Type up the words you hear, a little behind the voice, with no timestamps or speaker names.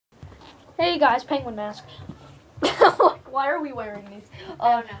Hey guys, penguin mask. Why are we wearing these?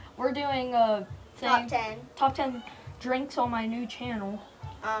 I don't know. We're doing top 10 drinks on my new channel.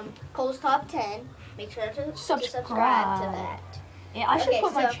 Cole's Top 10. Make sure to subscribe to that. Yeah, I should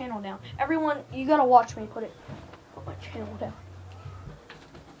put my channel down. Everyone, you gotta watch me put my channel down.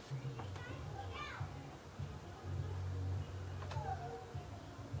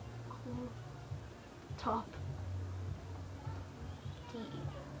 Top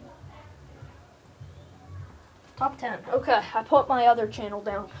Top 10. Okay, I put my other channel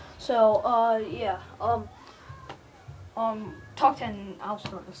down. So, yeah. Top 10. I'll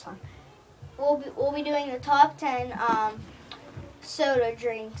start this time. We'll be doing the top 10 soda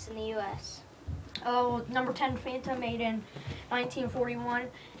drinks in the U.S. Oh, number 10, Fanta, made in 1941.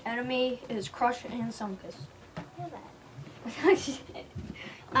 Enemy is Crush and Sunkist.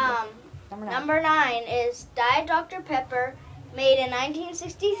 Number 9 is Diet Dr. Pepper, made in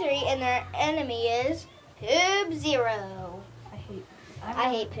 1963, and their enemy is Pib Zero. I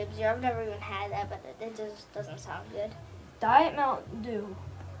hate Pib Zero. I've never even had that, but it just doesn't sound good. Diet Mountain Dew,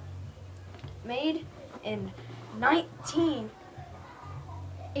 made in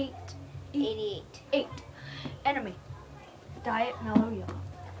 1988. Enemy, Diet Mellow Yellow.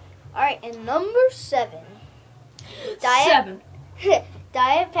 Alright, and number 7. Diet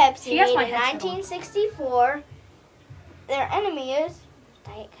Pepsi, made in 1964. Their enemy is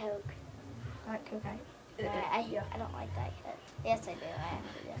Diet Coke. Diet Coke. I don't like Diet Coke. Yes, I do. I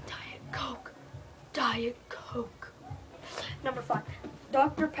actually do. Diet Coke. Number 5,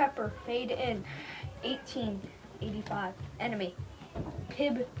 Dr. Pepper, made in 1885. Enemy,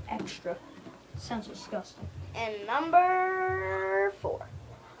 Pib Extra. Sounds disgusting. And number 4,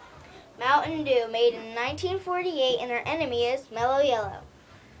 Mountain Dew, made in 1948, and their enemy is Mellow Yellow.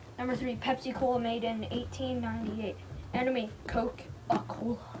 Number 3, Pepsi Cola, made in 1898. Enemy,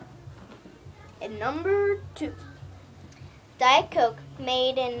 Coca-Cola. And number 2, Diet Coke,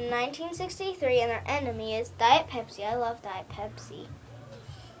 made in 1963, and their enemy is Diet Pepsi. I love Diet Pepsi.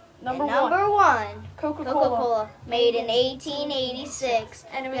 Number 1, Coca-Cola, made in 1886.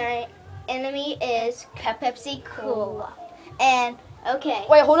 Enemy. Their enemy is Pepsi Cola. And okay.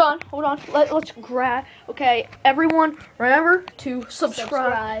 Wait, hold on. Let's grab. Okay, everyone, remember to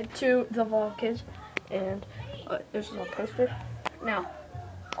subscribe to the Vlog Kids. And this is on poster. Now,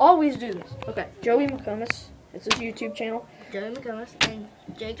 always do this. Okay, Joey McComas. It's his YouTube channel. Joey McComas and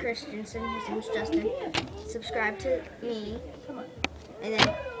Jay Christensen. His name's Justin. Subscribe to me. And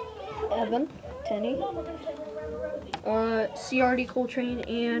then Evan, Tenny, CRD Coltrane,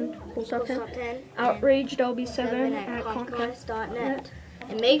 and Cole's Top 10. Outraged LB7 at Comcast.net.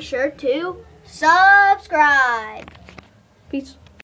 And make sure to subscribe. Peace.